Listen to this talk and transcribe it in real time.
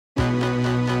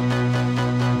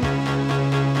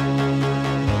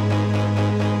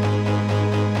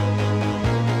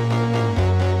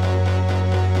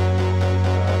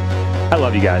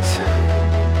you guys.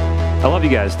 I love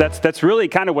you guys. That's really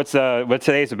kind of what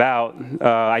today's about.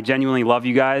 I genuinely love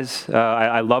you guys.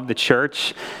 I love the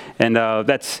church, and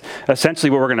that's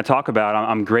essentially what we're going to talk about.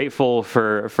 I'm grateful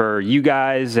for you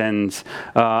guys, and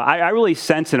I really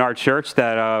sense in our church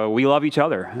that we love each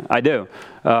other. I do.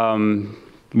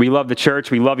 We love the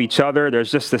church. We love each other. There's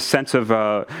just this sense of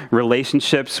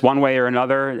relationships, one way or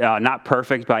another. Not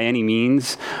perfect by any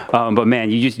means, but man,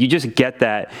 you just get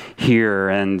that here.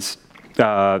 And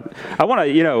I want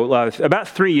to, about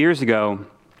 3 years ago,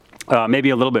 maybe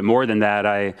a little bit more than that,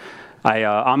 I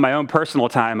on my own personal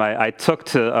time, I took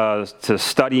to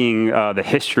studying the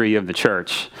history of the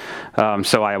church.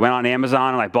 So I went on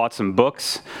Amazon and I bought some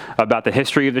books about the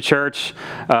history of the church.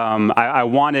 I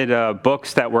wanted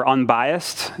books that were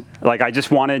unbiased. Like I just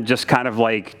wanted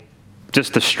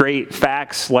just the straight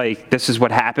facts, like this is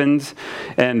what happened,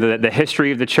 and the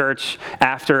history of the church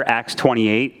after Acts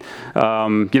 28.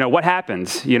 What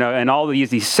happened, and all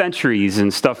these centuries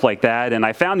and stuff like that. And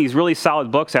I found these really solid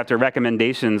books after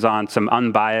recommendations on some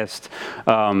unbiased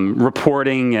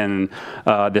reporting and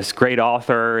this great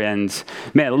author. And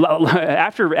man,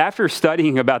 after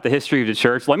studying about the history of the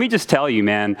church, let me just tell you,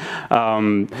 man, let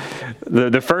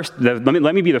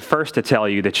me be the first to tell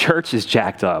you, the church is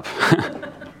jacked up.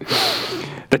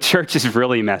 The church is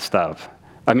really messed up.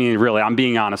 I mean, really, I'm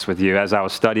being honest with you as I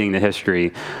was studying the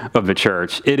history of the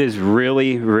church. It is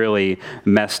really, really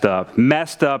messed up.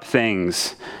 Messed up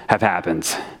things have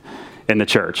happened in the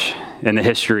church, in the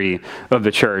history of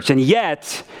the church. And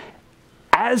yet,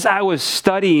 as I was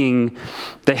studying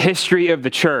the history of the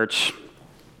church,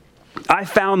 I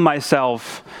found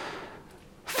myself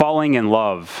falling in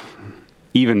love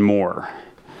even more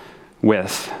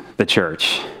with the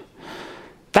church.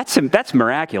 That's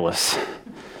miraculous.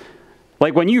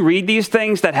 Like when you read these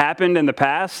things that happened in the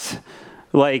past,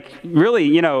 like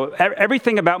really,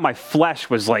 everything about my flesh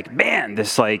was like, man,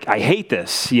 I hate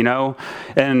this,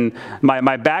 and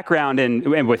my background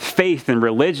and with faith and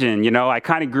religion, I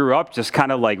kind of grew up just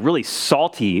kind of like really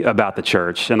salty about the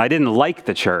church, and I didn't like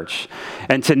the church.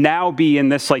 And to now be in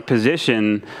this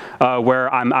position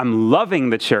where I'm loving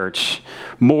the church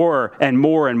more and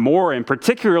more and more, and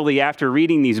particularly after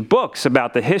reading these books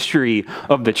about the history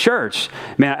of the church,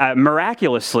 man,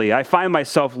 miraculously, I find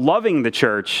myself loving the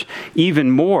church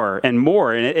even more and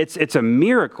more, and it's a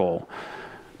miracle.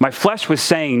 My flesh was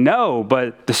saying no,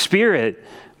 but the Spirit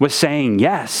was saying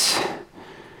yes.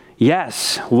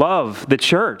 Yes, love the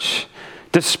church.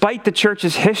 Despite the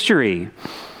church's history,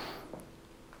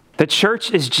 the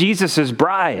church is Jesus'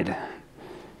 bride.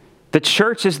 The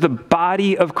church is the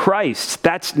body of Christ.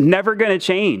 That's never going to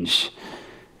change.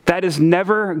 That is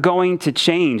never going to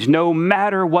change, no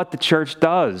matter what the church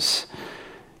does.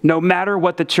 No matter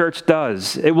what the church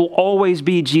does, it will always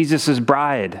be Jesus'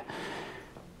 bride.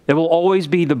 It will always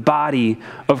be the body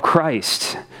of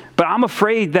Christ. But I'm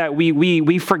afraid that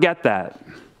we forget that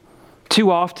too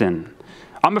often.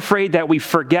 I'm afraid that we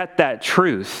forget that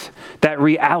truth, that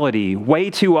reality,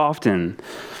 way too often.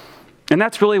 And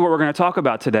that's really what we're going to talk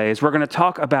about today, is we're going to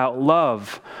talk about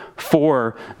love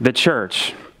for the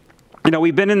church.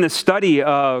 We've been in this study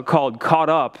called Caught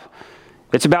Up.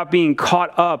 It's about being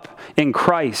caught up in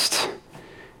Christ,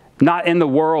 not in the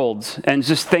world and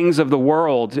just things of the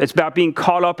world. It's about being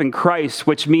caught up in Christ,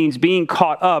 which means being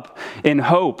caught up in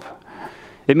hope.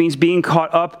 It means being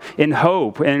caught up in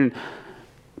hope. And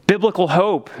biblical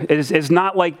hope is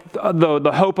not like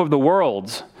the hope of the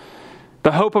world.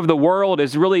 The hope of the world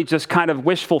is really just kind of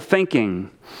wishful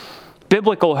thinking.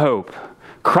 Biblical hope,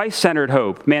 Christ-centered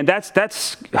hope, man,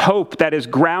 that's hope that is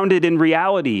grounded in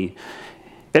reality.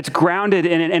 It's grounded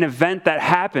in an event that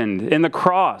happened in the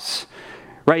cross,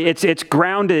 right? It's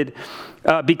grounded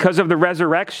because of the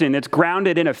resurrection. It's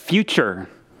grounded in a future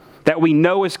that we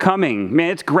know is coming.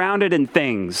 Man, it's grounded in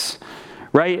things,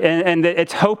 right? And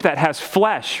it's hope that has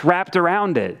flesh wrapped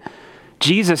around it.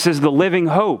 Jesus is the living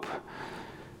hope.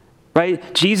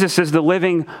 Right? Jesus is the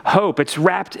living hope. It's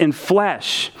wrapped in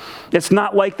flesh. It's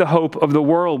not like the hope of the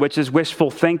world, which is wishful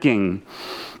thinking.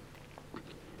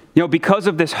 Because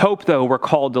of this hope, though, we're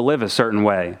called to live a certain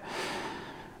way.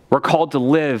 We're called to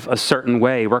live a certain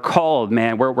way. We're called,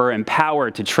 man, we're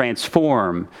empowered to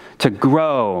transform, to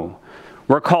grow.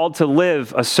 We're called to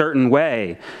live a certain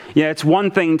way. It's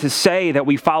one thing to say that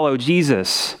we follow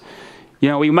Jesus.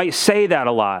 We might say that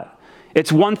a lot. It's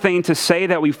one thing to say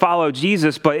that we follow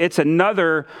Jesus, but it's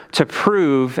another to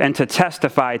prove and to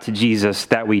testify to Jesus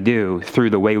that we do through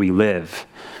the way we live.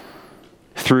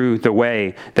 Through the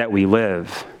way that we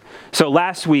live. So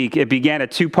last week, it began a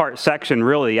two-part section,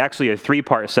 really, actually a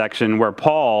three-part section, where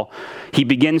Paul, he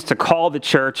begins to call the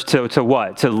church to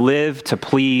what? To live to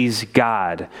please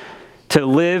God. to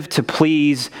live to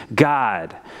please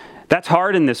God. That's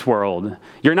hard in this world.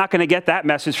 You're not going to get that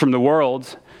message from the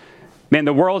world. Man,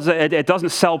 the world, it doesn't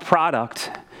sell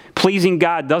product. Pleasing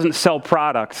God doesn't sell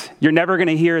product. You're never going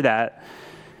to hear that.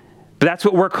 But that's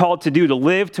what we're called to do, to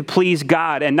live to please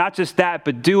God. And not just that,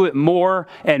 but do it more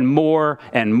and more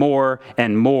and more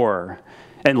and more.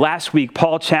 And last week,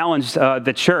 Paul challenged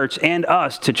the church and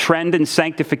us to trend in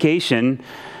sanctification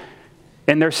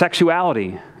in their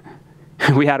sexuality.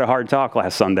 We had a hard talk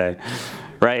last Sunday,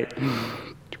 right?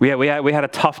 We had a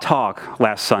tough talk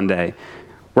last Sunday.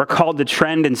 We're called to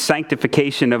trend in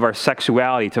sanctification of our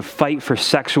sexuality, to fight for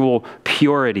sexual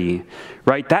purity,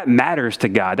 right? That matters to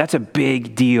God. That's a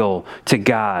big deal to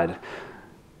God.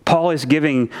 Paul is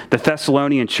giving the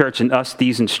Thessalonian church and us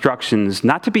these instructions,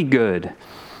 not to be good,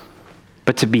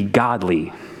 but to be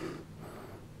godly.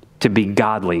 To be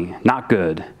godly, not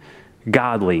good,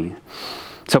 godly.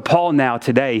 So Paul now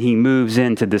today, he moves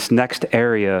into this next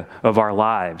area of our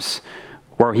lives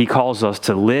where he calls us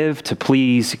to live to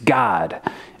please God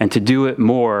and to do it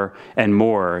more and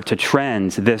more, to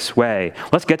trend this way.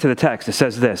 Let's get to the text. It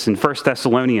says this in 1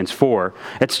 Thessalonians 4.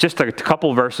 It's just a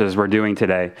couple verses we're doing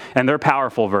today, and they're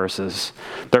powerful verses.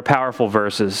 They're powerful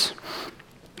verses.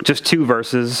 Just 2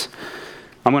 verses.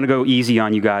 I'm going to go easy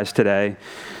on you guys today.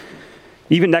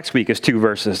 Even next week is 2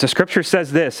 verses. The scripture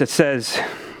says this. It says,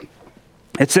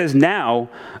 now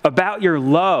about your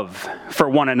love for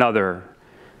one another.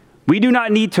 We do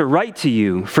not need to write to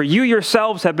you, for you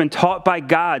yourselves have been taught by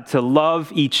God to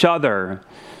love each other.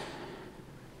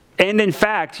 And in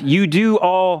fact, you do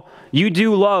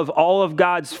love all of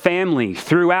God's family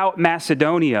throughout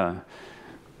Macedonia.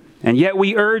 And yet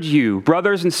we urge you,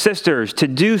 brothers and sisters, to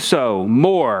do so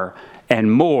more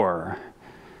and more.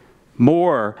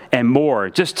 More and more.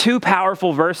 Just 2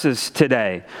 powerful verses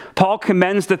today. Paul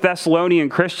commends the Thessalonian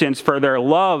Christians for their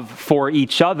love for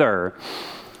each other.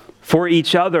 For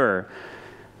each other.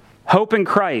 Hope in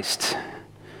Christ.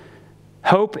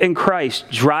 Hope in Christ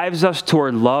drives us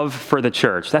toward love for the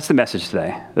church. That's the message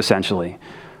today, essentially.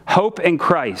 Hope in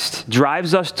Christ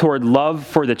drives us toward love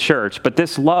for the church, but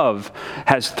this love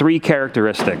has 3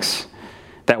 characteristics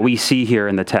that we see here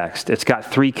in the text. It's got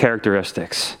 3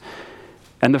 characteristics.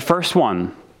 And the first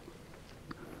one,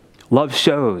 love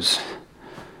shows.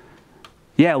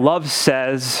 Yeah, love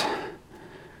says,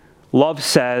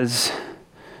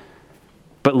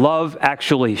 but love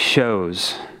actually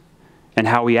shows in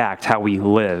how we act, how we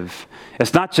live.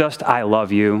 It's not just, I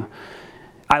love you,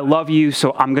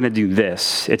 so I'm going to do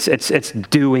this. It's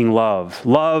doing love.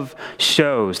 Love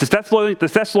shows. The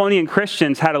Thessalonian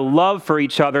Christians had a love for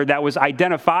each other that was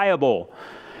identifiable.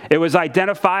 It was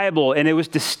identifiable and it was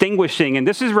distinguishing. And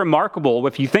this is remarkable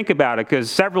if you think about it, because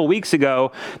several weeks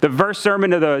ago, the first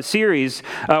sermon of the series,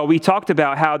 we talked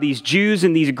about how these Jews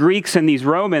and these Greeks and these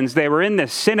Romans, they were in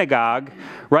this synagogue,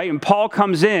 right? And Paul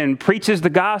comes in, preaches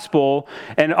the gospel,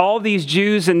 and all these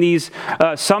Jews and these,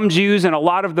 some Jews and a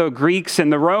lot of the Greeks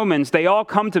and the Romans,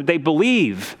 they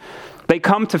believe. They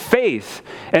come to faith.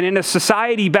 And in a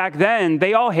society back then,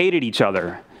 they all hated each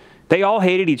other. They all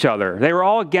hated each other. They were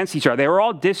all against each other. They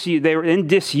were in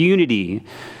disunity.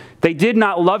 They did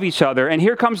not love each other. And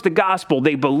here comes the gospel.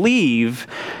 They believe.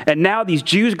 And now these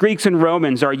Jews, Greeks, and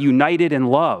Romans are united in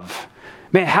love.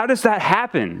 Man, how does that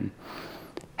happen?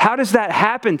 How does that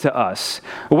happen to us?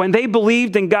 When they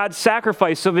believed in God's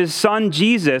sacrifice of his son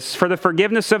Jesus for the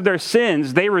forgiveness of their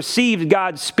sins, they received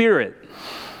God's Spirit.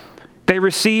 They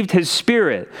received his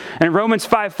Spirit. In Romans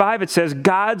 5:5 it says,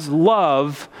 God's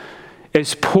love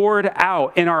is poured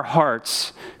out in our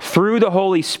hearts through the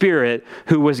Holy Spirit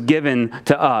who was given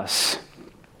to us.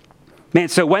 Man,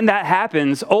 so when that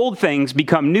happens, old things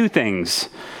become new things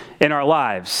in our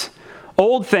lives.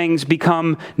 Old things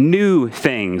become new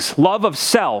things. Love of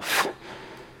self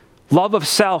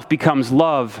becomes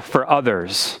love for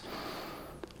others.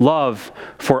 Love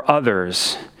for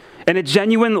others. And a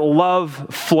genuine love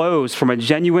flows from a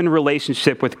genuine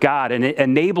relationship with God, and it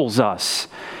enables us.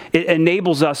 It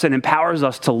enables us and empowers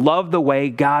us to love the way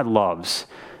God loves,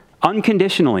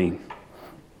 unconditionally.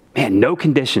 Man, no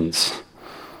conditions.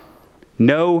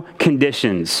 No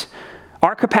conditions.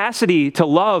 Our capacity to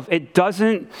love, it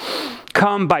doesn't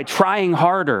come by trying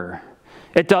harder.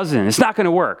 It doesn't. It's not going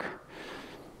to work.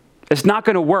 It's not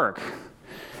going to work.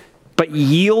 But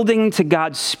yielding to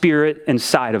God's Spirit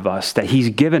inside of us that he's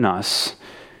given us,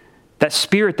 that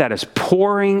Spirit that is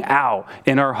pouring out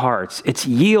in our hearts, it's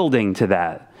yielding to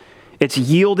that. It's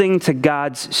yielding to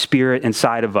God's Spirit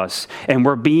inside of us. And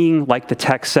we're being, like the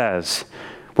text says,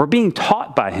 we're being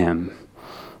taught by him,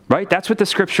 right? That's what the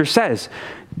scripture says.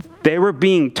 They were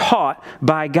being taught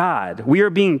by God. We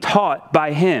are being taught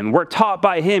by him. We're taught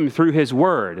by him through his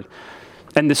word.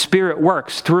 and the Spirit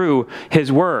works through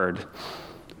his word.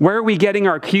 Where are we getting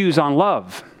our cues on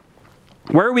love?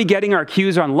 Where are we getting our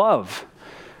cues on love?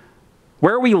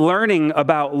 Where are we learning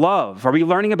about love? Are we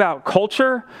learning about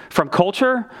culture, from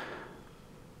culture?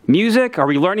 Music? Are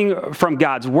we learning from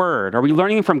God's word? Are we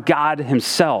learning from God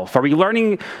himself? Are we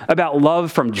learning about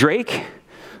love from Drake?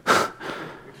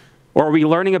 Or are we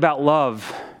learning about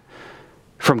love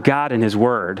from God and his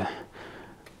word?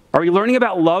 Are we learning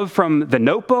about love from the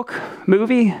Notebook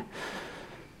movie?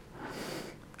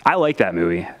 I like that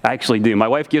movie. I actually do. My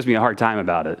wife gives me a hard time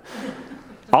about it.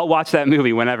 I'll watch that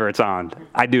movie whenever it's on.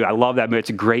 I do. I love that movie. It's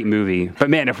a great movie. But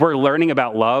man, if we're learning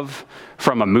about love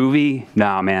from a movie,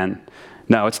 no, man.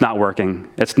 No, it's not working.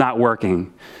 It's not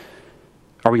working.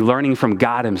 Are we learning from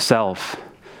God himself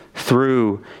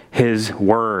through his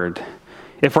word?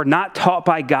 If we're not taught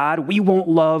by God, we won't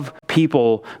love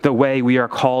people the way we are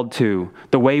called to,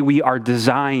 the way we are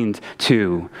designed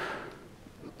to.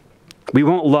 We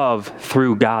won't love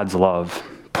through God's love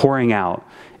pouring out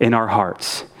in our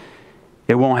hearts.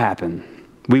 It won't happen.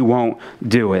 We won't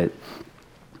do it.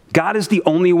 God is the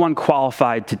only one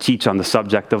qualified to teach on the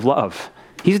subject of love.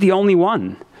 He's the only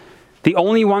one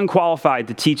qualified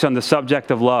to teach on the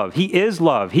subject of love. He is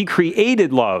love. He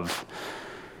created love.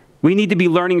 We need to be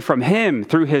learning from him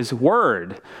through his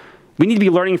word. We need to be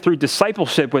learning through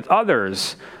discipleship with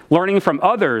others, learning from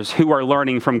others who are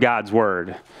learning from God's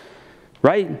word,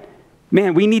 right?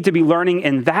 Man, we need to be learning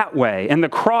in that way. And the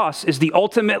cross is the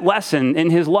ultimate lesson in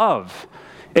his love.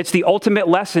 It's the ultimate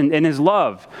lesson in his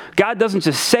love. God doesn't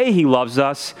just say he loves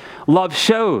us. Love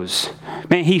shows.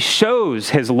 Man, he shows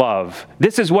his love.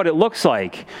 This is what it looks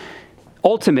like,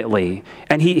 ultimately.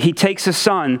 And he takes his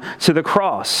son to the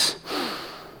cross.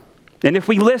 And if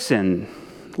we listen,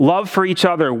 love for each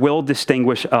other will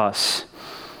distinguish us.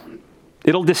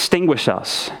 It'll distinguish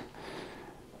us.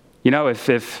 You know, if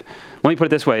let me put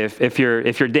it this way. If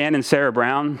you're Dan and Sarah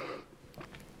Brown,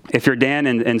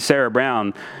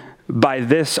 by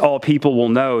this all people will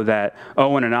know that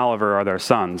Owen and Oliver are their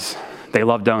sons. They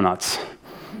love donuts,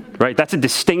 right? That's a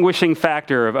distinguishing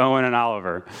factor of Owen and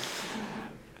Oliver.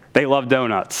 They love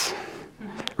donuts,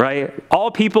 right?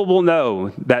 All people will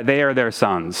know that they are their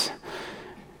sons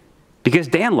because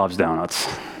Dan loves donuts.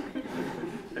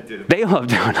 They love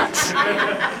donuts,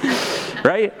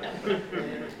 right?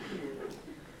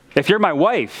 If you're my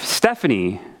wife,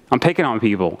 Stephanie, I'm picking on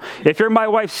people. If you're my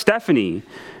wife, Stephanie,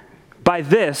 by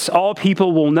this, all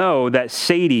people will know that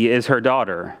Sadie is her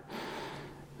daughter.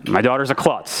 My daughter's a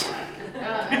klutz.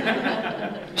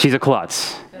 She's a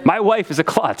klutz. My wife is a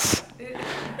klutz.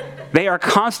 They are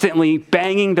constantly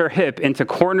banging their hip into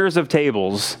corners of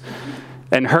tables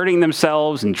and hurting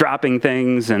themselves and dropping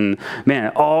things and,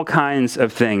 man, all kinds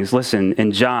of things. Listen,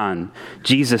 in John,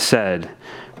 Jesus said,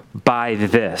 by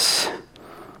this,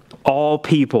 all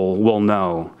people will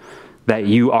know that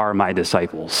you are my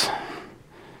disciples.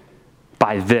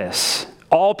 By this,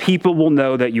 all people will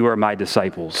know that you are my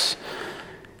disciples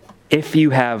if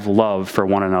you have love for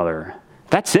one another.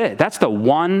 That's it. That's the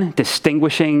one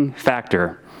distinguishing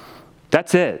factor.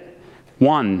 That's it.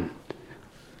 One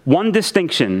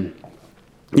distinction.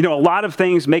 You know, a lot of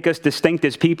things make us distinct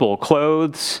as people.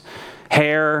 Clothes,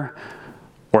 hair,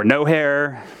 or no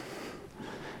hair.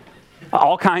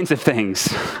 All kinds of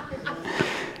things.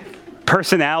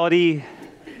 Personality,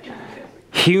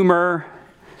 humor,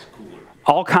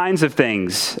 all kinds of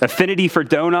things. Affinity for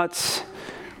donuts,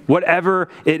 whatever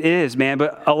it is, man.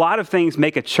 But a lot of things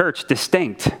make a church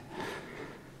distinct.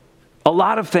 A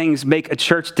lot of things make a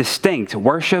church distinct.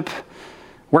 Worship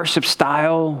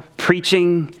style,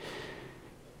 preaching,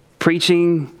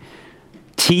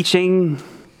 teaching.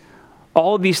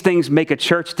 All of these things make a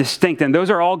church distinct. And those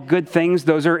are all good things.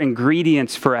 Those are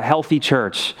ingredients for a healthy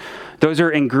church. Those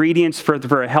are ingredients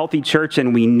for a healthy church,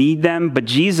 and we need them. But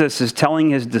Jesus is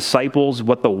telling his disciples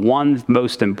what the one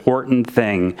most important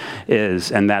thing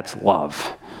is, and that's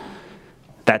love.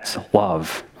 That's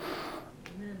love.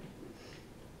 Amen.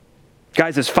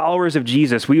 Guys, as followers of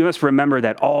Jesus, we must remember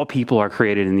that all people are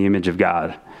created in the image of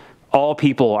God. All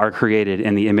people are created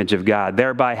in the image of God,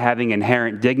 thereby having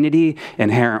inherent dignity,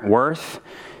 inherent worth,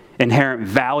 inherent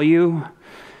value,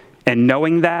 and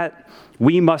knowing that,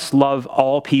 we must love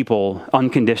all people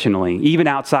unconditionally, even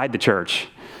outside the church.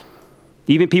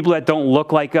 Even people that don't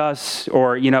look like us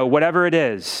or, whatever it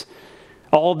is.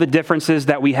 All the differences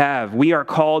that we have. We are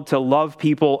called to love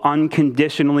people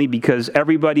unconditionally because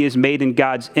everybody is made in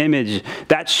God's image.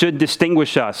 That should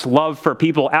distinguish us. Love for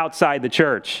people outside the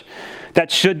church. That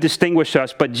should distinguish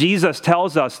us. But Jesus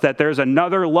tells us that there's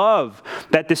another love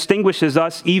that distinguishes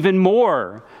us even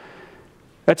more.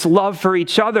 That's love for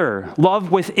each other,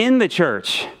 love within the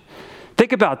church.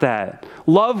 Think about that.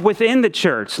 Love within the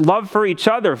church, love for each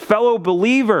other, fellow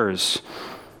believers,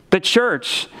 the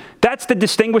church. That's the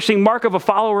distinguishing mark of a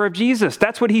follower of Jesus.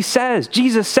 That's what he says.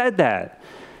 Jesus said that.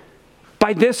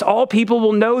 By this, all people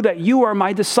will know that you are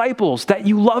my disciples, that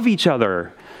you love each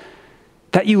other.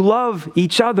 That you love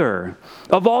each other.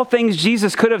 Of all things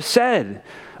Jesus could have said,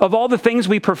 of all the things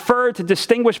we prefer to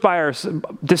distinguish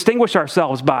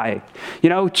ourselves by,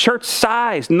 church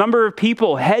size, number of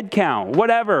people, head count,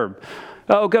 whatever.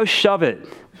 Oh, go shove it.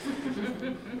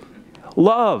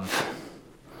 Love.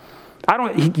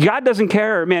 God doesn't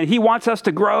care, man. He wants us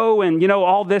to grow and,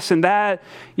 all this and that.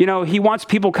 He wants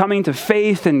people coming to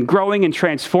faith and growing and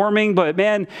transforming. But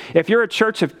man, if you're a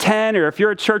church of 10 or if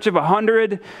you're a church of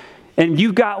 100 and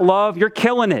you've got love, you're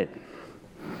killing it.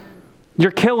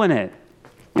 You're killing it.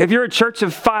 If you're a church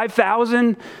of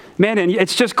 5,000, man, and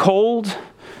it's just cold.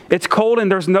 It's cold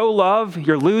and there's no love,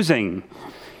 you're losing.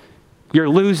 You're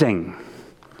losing.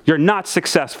 You're not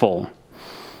successful.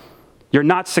 You're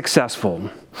not successful.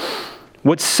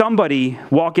 Would somebody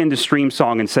walk into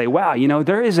Streamsong and say, wow,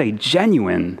 there is a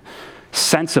genuine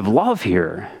sense of love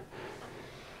here?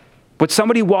 Would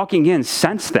somebody walking in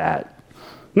sense that?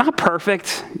 Not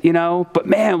perfect, but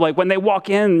man, like when they walk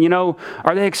in,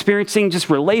 are they experiencing just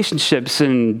relationships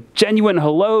and genuine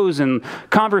hellos and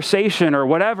conversation or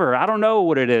whatever? I don't know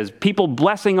what it is. People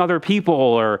blessing other people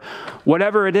or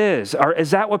whatever it is.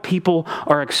 Is that what people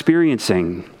are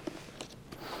experiencing?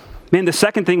 Man, the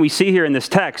second thing we see here in this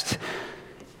text,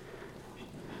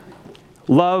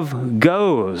 love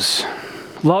goes.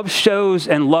 Love shows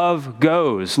and love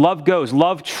goes. Love goes.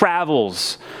 Love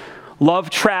travels.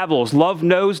 Love travels. Love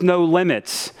knows no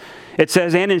limits. It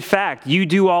says, and in fact, you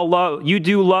do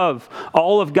love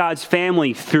all of God's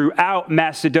family throughout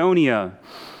Macedonia.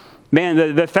 Man,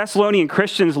 the Thessalonian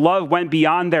Christians' love went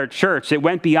beyond their church. It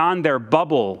went beyond their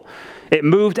bubble. It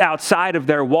moved outside of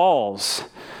their walls.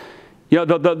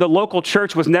 The local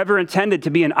church was never intended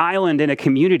to be an island in a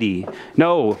community.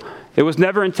 No, it was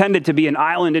never intended to be an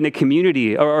island in a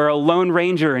community or a lone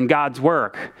ranger in God's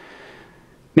work.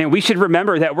 Man, we should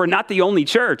remember that we're not the only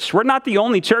church. We're not the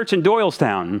only church in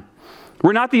Doylestown.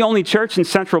 We're not the only church in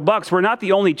Central Bucks. We're not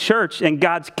the only church in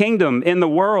God's kingdom in the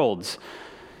world.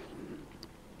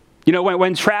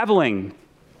 When traveling,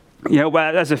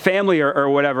 as a family or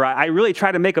whatever, I really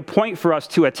try to make a point for us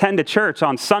to attend a church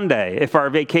on Sunday. If our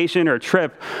vacation or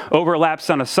trip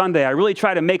overlaps on a Sunday, I really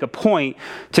try to make a point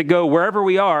to go wherever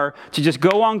we are, to just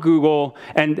go on Google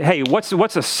and, hey, what's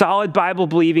a solid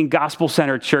Bible-believing,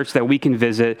 gospel-centered church that we can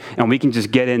visit and we can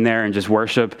just get in there and just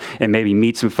worship and maybe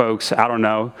meet some folks. I don't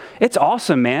know. It's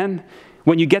awesome, man.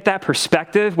 When you get that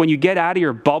perspective, when you get out of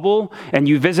your bubble and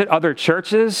you visit other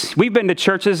churches, we've been to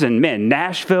churches in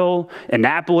Nashville,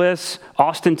 Annapolis,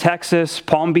 Austin, Texas,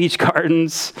 Palm Beach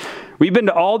Gardens. We've been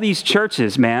to all these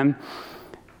churches, man.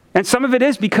 And some of it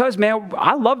is because, man,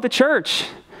 I love the church.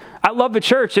 I love the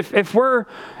church. If we're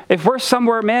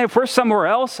somewhere, man, if we're somewhere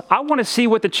else, I want to see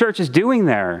what the church is doing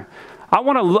there. I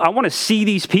want to see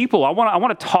these people. I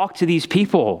want to talk to these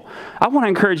people. I want to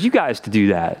encourage you guys to do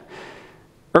that.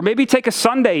 Or maybe take a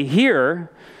Sunday here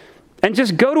and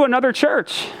just go to another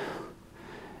church.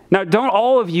 Now, don't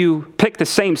all of you pick the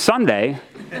same Sunday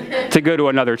to go to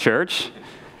another church.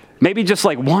 Maybe just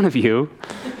like one of you.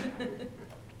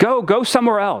 Go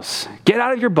somewhere else. Get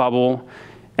out of your bubble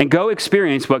and go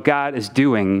experience what God is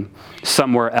doing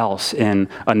somewhere else in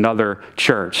another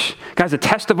church. Guys, a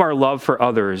test of our love for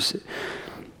others,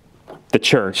 the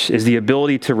church, is the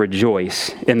ability to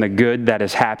rejoice in the good that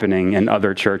is happening in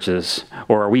other churches.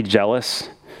 Or are we jealous?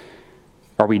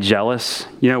 Are we jealous?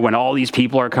 When all these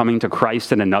people are coming to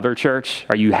Christ in another church,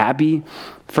 are you happy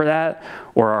for that?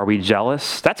 Or are we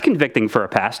jealous? That's convicting for a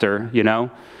pastor,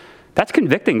 That's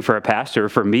convicting for a pastor,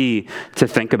 for me to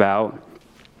think about.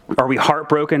 Are we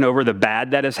heartbroken over the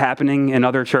bad that is happening in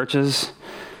other churches?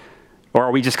 Or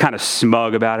are we just kind of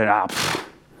smug about it?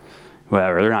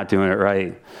 Whatever, they're not doing it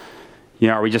right.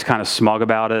 Are we just kind of smug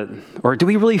about it? Or do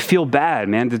we really feel bad,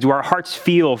 man? Do our hearts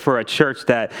feel for a church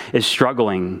that is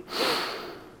struggling?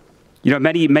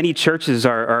 Many churches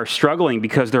are struggling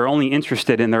because they're only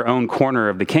interested in their own corner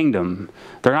of the kingdom.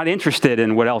 They're not interested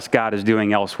in what else God is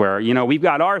doing elsewhere. We've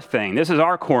got our thing. This is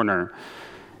our corner.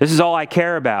 This is all I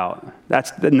care about.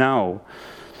 No.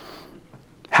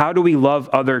 How do we love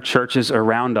other churches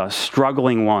around us,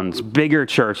 struggling ones, bigger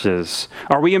churches?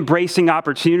 Are we embracing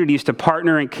opportunities to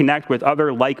partner and connect with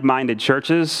other like-minded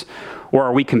churches? Or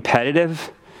are we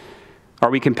competitive? Are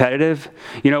we competitive?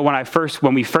 You know,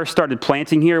 when we first started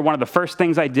planting here, one of the first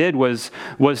things I did was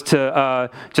to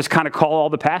just kind of call all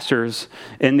the pastors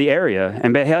in the area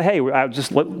and be, hey,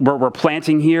 we're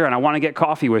planting here, and I want to get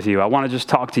coffee with you. I want to just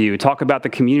talk to you, talk about the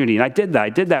community. And I did that. I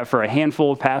did that for a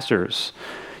handful of pastors,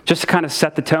 just to kind of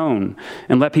set the tone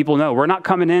and let people know we're not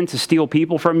coming in to steal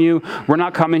people from you. We're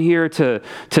not coming here to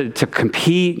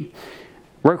compete.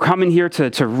 We're coming here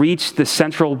to reach the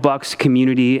Central Bucks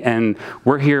community, and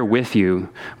we're here with you.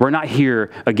 We're not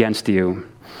here against you.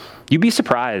 You'd be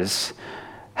surprised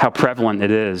how prevalent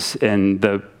it is in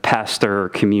the pastor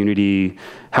community,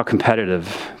 how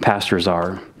competitive pastors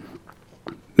are.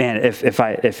 Man, if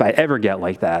I ever get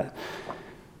like that,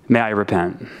 may I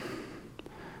repent.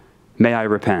 May I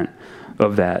repent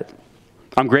of that.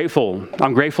 I'm grateful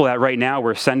that right now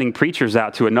we're sending preachers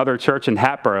out to another church in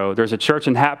Hatboro. There's a church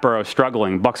in Hatboro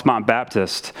struggling, Bucksmont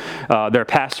Baptist. Their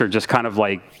pastor just kind of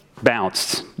like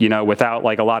bounced, without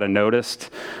like a lot of notice.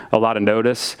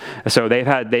 So they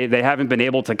haven't been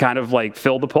able to kind of like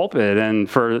fill the pulpit and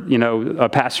for, a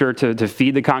pastor to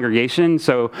feed the congregation.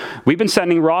 So we've been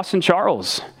sending Ross and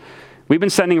Charles. We've been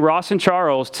sending Ross and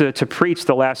Charles to preach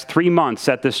the last 3 months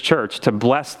at this church, to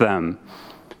bless them.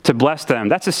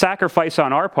 That's a sacrifice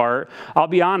on our part. I'll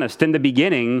be honest, in the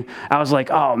beginning, I was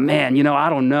like, oh man, I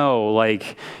don't know.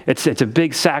 Like, it's a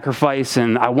big sacrifice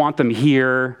and I want them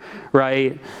here,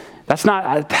 right? That's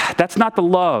not the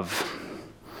love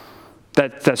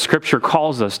that Scripture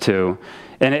calls us to.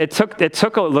 And it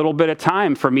took a little bit of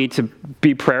time for me to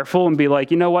be prayerful and be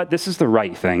like, you know what? This is the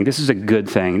right thing. This is a good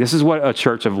thing. This is what a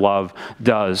church of love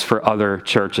does for other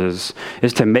churches,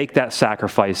 is to make that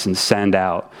sacrifice and send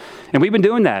out. And we've been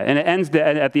doing that, and it ends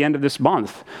at the end of this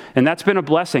month. And that's been a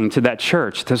blessing to that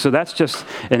church. So that's just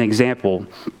an example.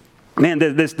 Man,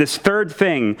 this third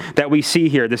thing that we see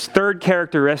here, this third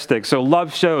characteristic, so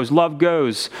love shows, love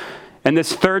goes. And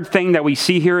this third thing that we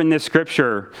see here in this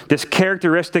scripture, this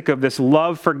characteristic of this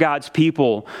love for God's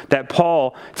people that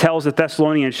Paul tells the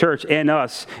Thessalonian church and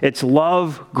us, it's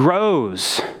love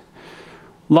grows.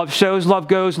 Love shows, love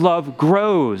goes, love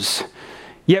grows.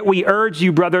 Yet we urge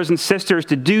you, brothers and sisters,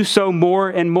 to do so more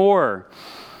and more.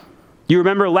 You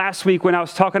remember last week when I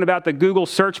was talking about the Google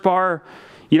search bar,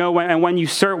 when you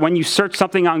search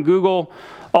something on Google,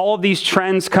 all of these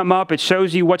trends come up. It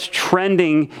shows you what's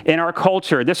trending in our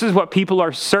culture. This is what people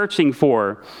are searching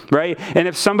for, right? And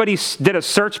if somebody did a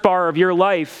search bar of your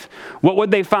life, what would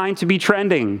they find to be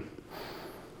trending?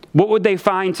 What would they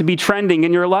find to be trending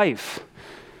in your life?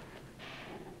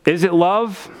 Is it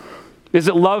love? Is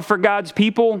it love for God's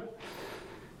people?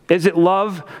 Is it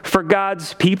love for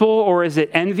God's people, or is it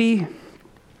envy?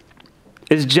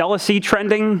 Is jealousy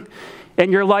trending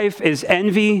in your life? Is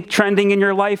envy trending in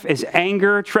your life? Is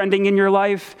anger trending in your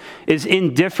life? Is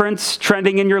indifference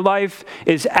trending in your life?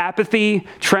 Is apathy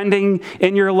trending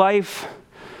in your life?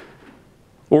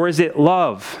 Or is it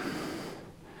love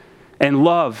and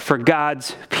love for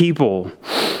God's people?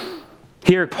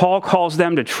 Here, Paul calls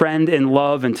them to trend in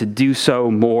love and to do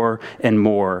so more and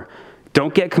more.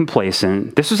 Don't get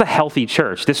complacent. This was a healthy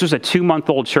church. This was a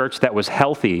 2-month-old church that was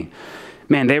healthy.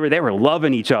 Man, they were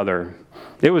loving each other.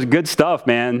 It was good stuff,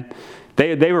 man.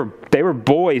 They were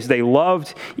boys. They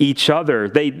loved each other.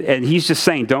 And he's just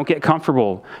saying, don't get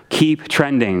comfortable. Keep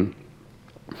trending.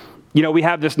 We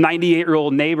have this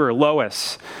 98-year-old neighbor,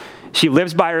 Lois. She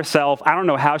lives by herself. I don't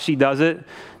know how she does it.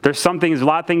 There's a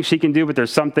lot of things she can do, but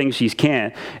there's some things she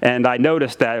can't. And I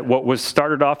noticed that what was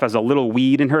started off as a little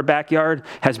weed in her backyard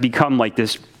has become like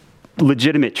this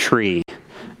legitimate tree.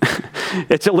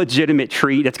 It's a legitimate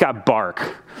tree. It's got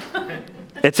bark.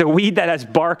 It's a weed that has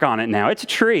bark on it now. It's a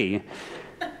tree.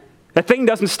 The thing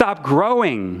doesn't stop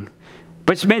growing.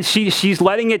 But man, she's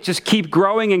letting it just keep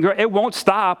growing and grow. It won't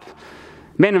stop.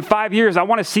 Man, in 5 years, I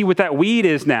want to see what that weed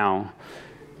is now.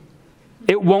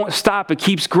 It won't stop. It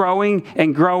keeps growing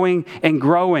and growing and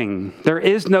growing. There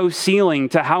is no ceiling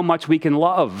to how much we can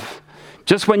love.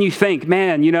 Just when you think,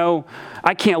 man,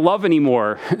 I can't love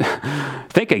anymore,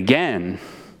 think again.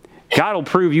 God will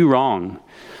prove you wrong.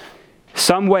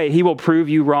 Some way he will prove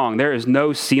you wrong. There is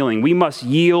no ceiling. We must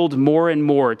yield more and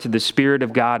more to the Spirit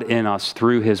of God in us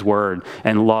through his word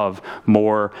and love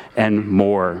more and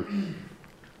more.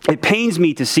 It pains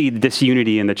me to see the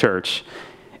disunity in the church.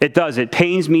 It does. It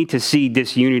pains me to see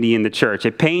disunity in the church.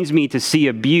 It pains me to see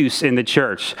abuse in the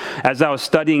church. As I was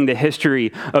studying the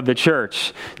history of the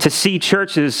church, to see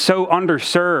churches so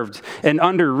underserved and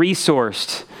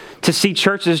under-resourced, to see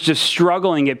churches just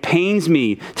struggling. It pains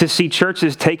me to see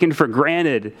churches taken for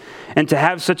granted and to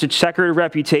have such a checkered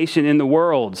reputation in the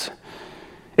world.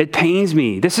 It pains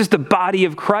me. This is the body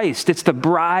of Christ. It's the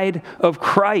bride of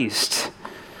Christ.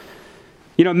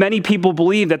 Many people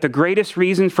believe that the greatest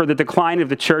reason for the decline of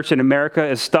the church in America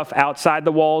is stuff outside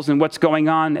the walls and what's going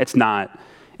on. It's not.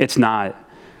 It's not.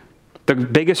 The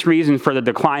biggest reason for the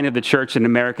decline of the church in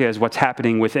America is what's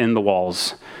happening within the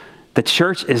walls. The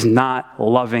church is not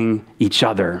loving each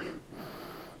other.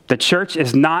 The church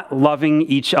is not loving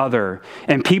each other.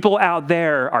 And people out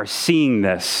there are seeing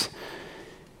this.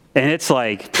 And it's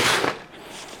like,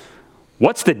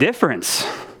 what's the difference?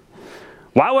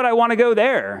 Why would I want to go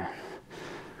there?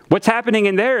 What's happening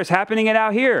in there is happening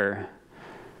out here.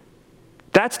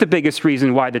 That's the biggest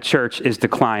reason why the church is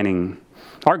declining.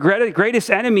 Our greatest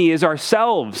enemy is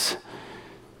ourselves.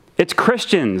 It's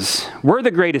Christians. We're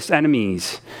the greatest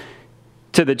enemies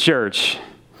to the church.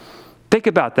 Think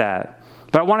about that.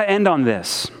 But I want to end on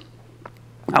this.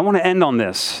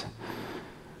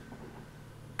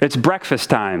 It's breakfast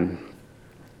time.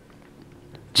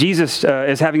 Jesus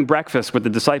is having breakfast with the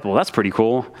disciples. That's pretty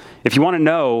cool. If you want to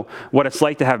know what it's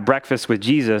like to have breakfast with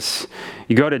Jesus,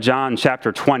 you go to John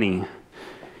chapter 20.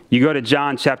 You go to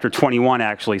John chapter 21,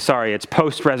 actually. Sorry, it's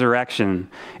post-resurrection.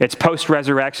 It's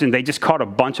post-resurrection. They just caught a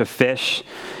bunch of fish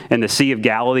in the Sea of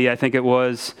Galilee, I think it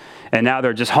was. And now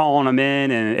they're just hauling them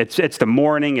in, and it's the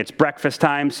morning. It's breakfast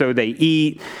time, so they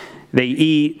eat.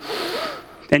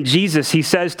 And Jesus, he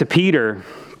says to Peter,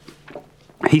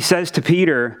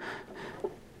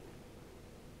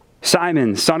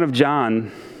 Simon, son of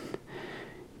John,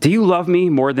 do you love me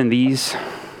more than these?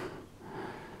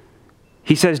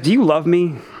 He says, do you love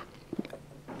me?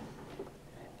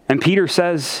 And Peter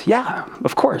says, yeah,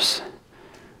 of course.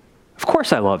 Of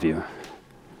course I love you.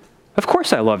 Of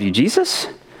course I love you, Jesus.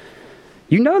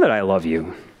 You know that I love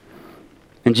you.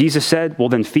 And Jesus said, well,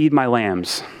 then feed my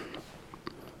lambs.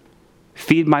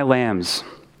 Feed my lambs.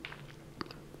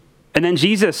 And then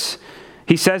Jesus,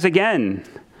 he says again,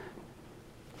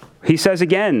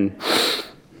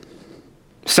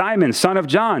 Simon, son of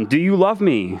John, do you love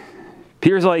me?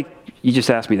 Peter's like, you just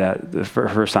asked me that the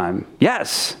first time.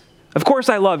 Yes, of course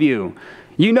I love you.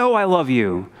 You know I love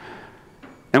you.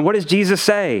 And what does Jesus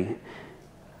say?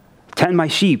 Tend my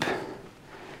sheep.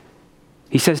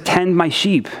 He says, tend my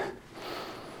sheep.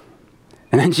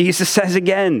 And then Jesus says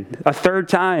again, a third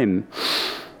time,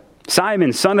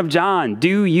 Simon, son of John,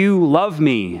 do you love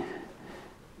me?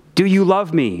 Do you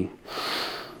love me?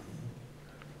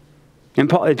 And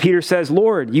Peter says,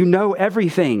 Lord, you know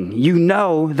everything. You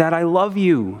know that I love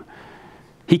you.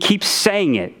 He keeps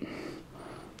saying it.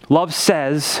 Love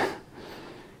says,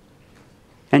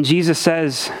 and Jesus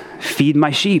says, feed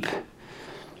my sheep.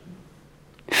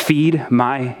 Feed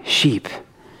my sheep.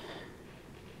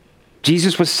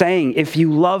 Jesus was saying, if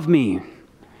you love me,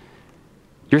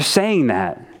 you're saying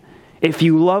that. If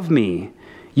you love me,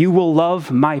 you will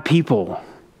love my people.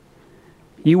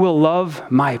 You will love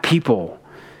my people.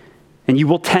 And you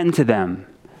will tend to them.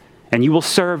 And you will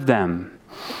serve them.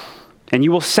 And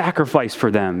you will sacrifice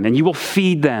for them. And you will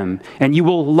feed them. And you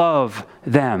will love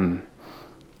them.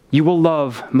 You will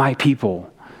love my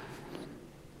people.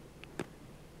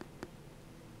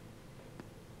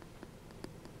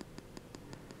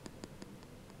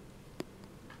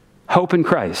 Hope in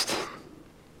Christ.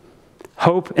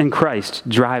 Hope in Christ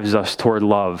drives us toward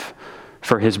love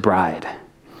for his bride.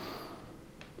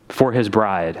 For his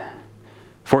bride.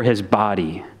 For his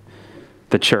body,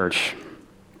 the church.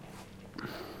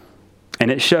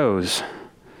 And it shows.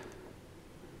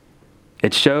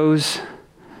 It shows,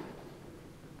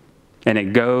 and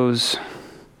it goes,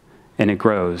 and it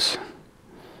grows.